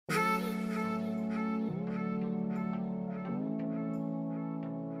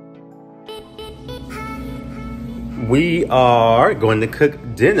We are going to cook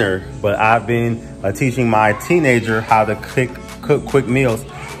dinner, but I've been teaching my teenager how to cook quick meals.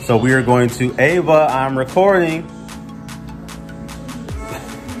 So we are going to, Ava, I'm recording.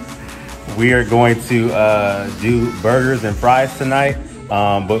 We are going to do burgers and fries tonight.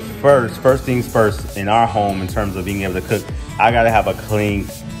 But first things first, in our home, in terms of being able to cook, I gotta have a clean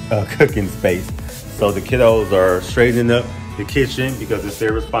cooking space. So the kiddos are straightening up the kitchen because it's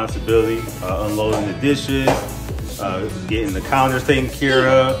their responsibility, unloading the dishes, getting the counters taken care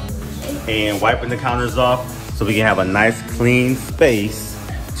of, and wiping the counters off so we can have a nice clean space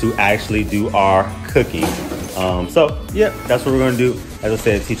to actually do our cooking. So yeah, that's what we're gonna do. As I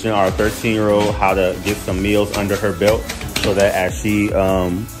said, teaching our 13-year-old how to get some meals under her belt so that as she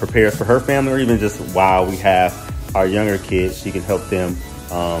prepares for her family, or even just while we have our younger kids, she can help them,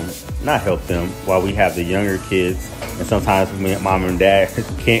 not help them, while we have the younger kids. And sometimes mom and dad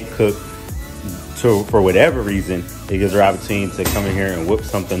can't cook for whatever reason, it gives her opportunity to come in here and whip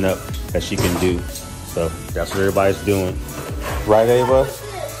something up that she can do. So that's what everybody's doing. Right, Ava?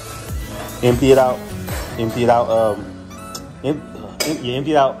 Empty it out. Empty it out.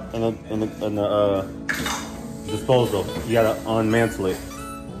 Empty it out in the disposal. You gotta unmantle it.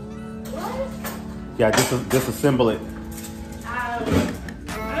 Yeah, disassemble it.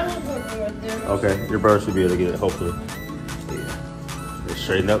 Okay, your bird should be able to get it, hopefully. Let's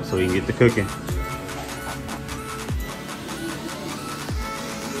straighten up so we can get to cooking.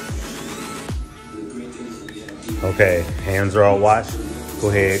 Okay, hands are all washed. Go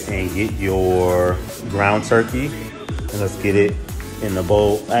ahead and get your ground turkey and let's get it in the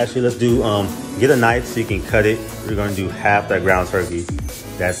bowl. Actually, let's do, get a knife so you can cut it. We're gonna do half that ground turkey.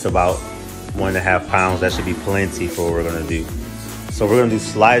 That's about 1.5 pounds. That should be plenty for what we're gonna do. So we're gonna do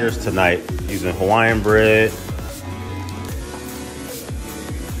sliders tonight using Hawaiian bread.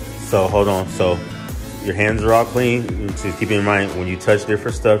 So hold on, so your hands are all clean. So keep in mind, when you touch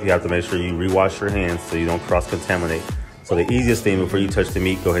different stuff, you have to make sure you rewash your hands so you don't cross-contaminate. So the easiest thing before you touch the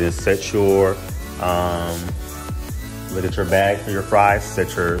meat, go ahead and set your, look at your bag for your fries,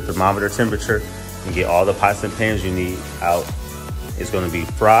 set your thermometer temperature, and get all the pots and pans you need out. It's gonna be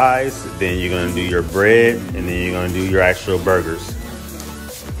fries, then you're gonna do your bread, and then you're gonna do your actual burgers.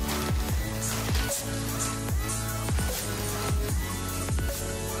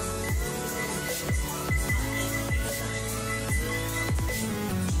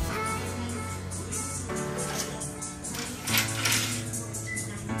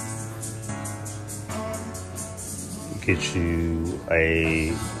 Get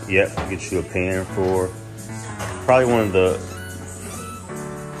you a pan for probably one of the,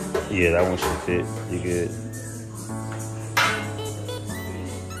 yeah, that one should fit. You good.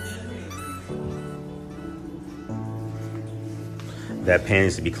 That pan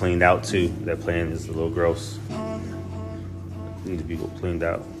needs to be cleaned out too. That pan is a little gross. Need to be cleaned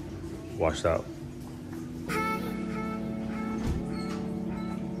out, washed out.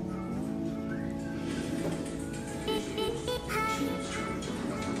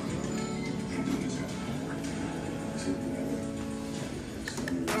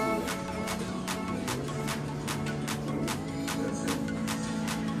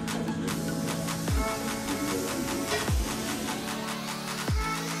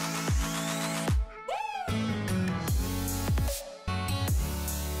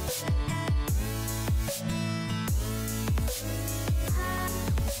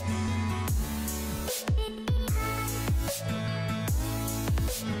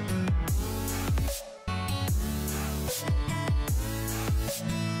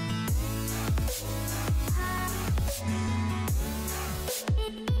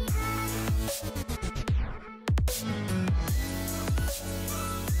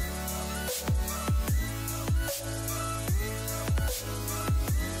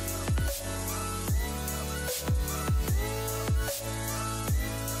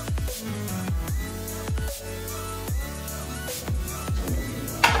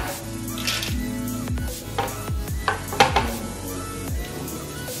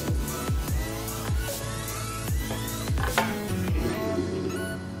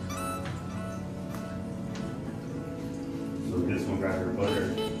 Grab your butter.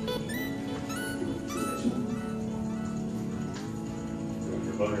 Grab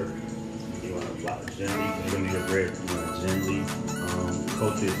your butter. You want to gently, you're going to do your bread. You want to gently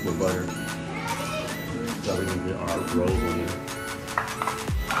coat it with butter. So we're going to get our rolls in there.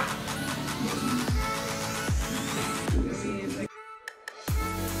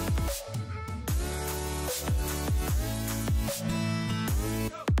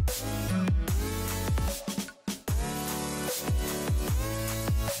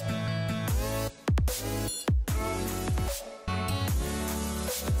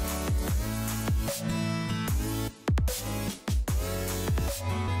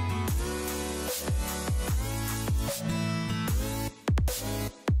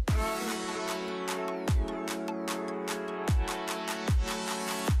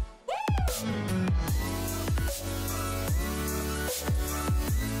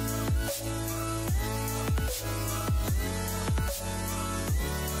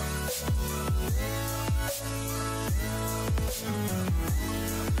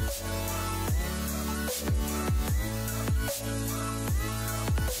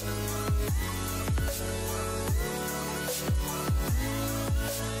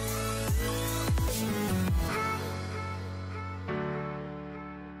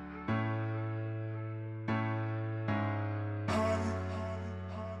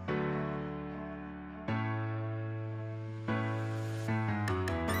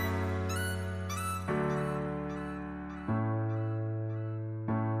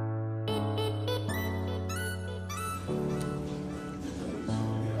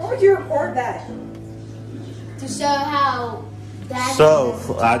 would you record that? To show how that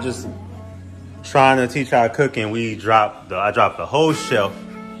So I just trying to teach how to cook, and I dropped the whole shelf.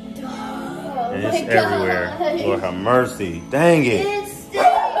 And it's everywhere. Lord have mercy. Dang it. It stinks.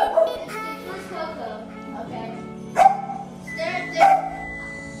 Where's Coco? Okay. Stare there.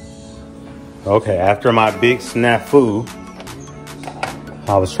 Okay, after my big snafu,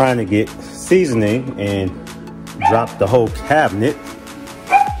 I was trying to get seasoning and dropped the whole cabinet.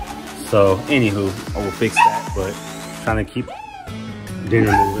 So, anywho, I will fix that, but trying to keep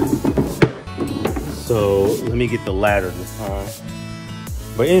dinner moving. So, let me get the ladder this time.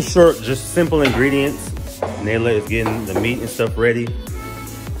 But in short, just simple ingredients. Nayla is getting the meat and stuff ready.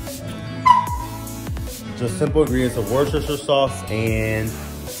 Just simple ingredients of Worcestershire sauce and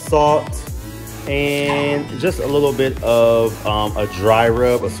salt, and just a little bit of a dry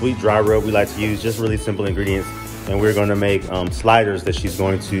rub, a sweet dry rub we like to use. Just really simple ingredients. And we're going to make sliders that she's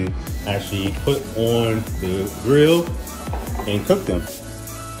going to actually put on the grill and cook them.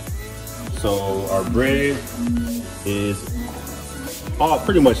 So our bread is all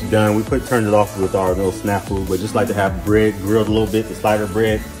pretty much done. We turned it off with our little snafu, but just like to have bread grilled a little bit, the slider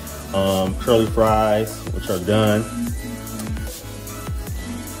bread, curly fries, which are done.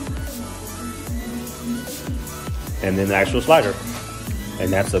 And then the actual slider.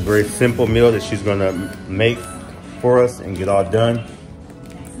 And that's a very simple meal that she's gonna make for us and get all done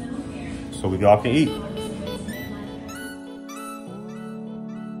so we all can eat.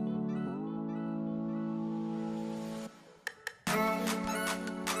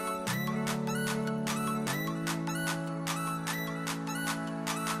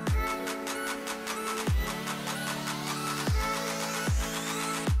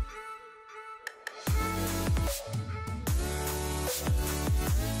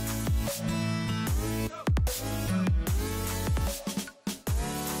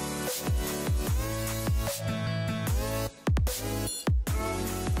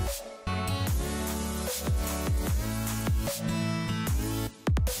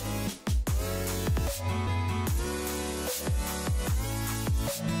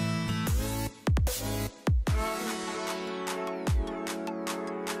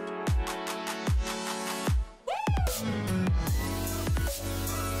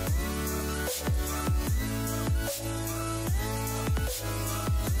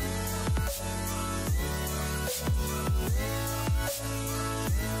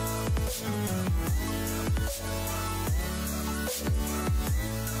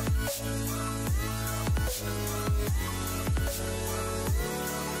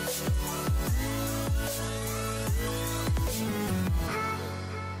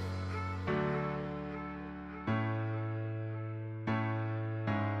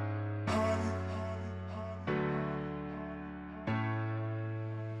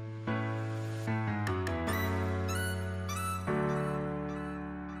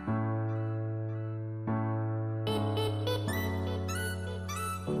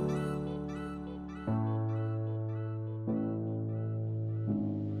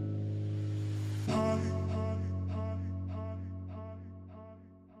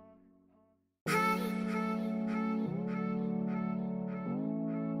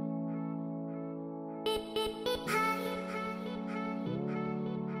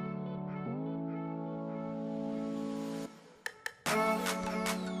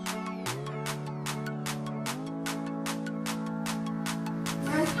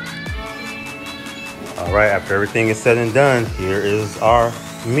 All right, after everything is said and done, here is our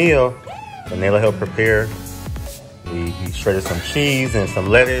meal. And Nayla helped prepare. We shredded some cheese and some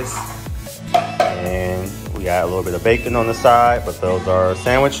lettuce. And we got a little bit of bacon on the side, but those are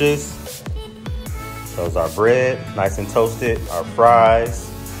sandwiches. Those are bread, nice and toasted, our fries.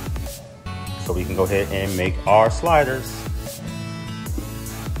 So we can go ahead and make our sliders.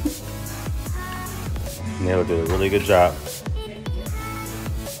 Nayla did a really good job.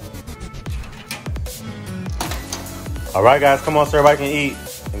 All right, guys, come on so everybody can eat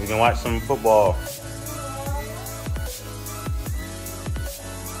and we can watch some football.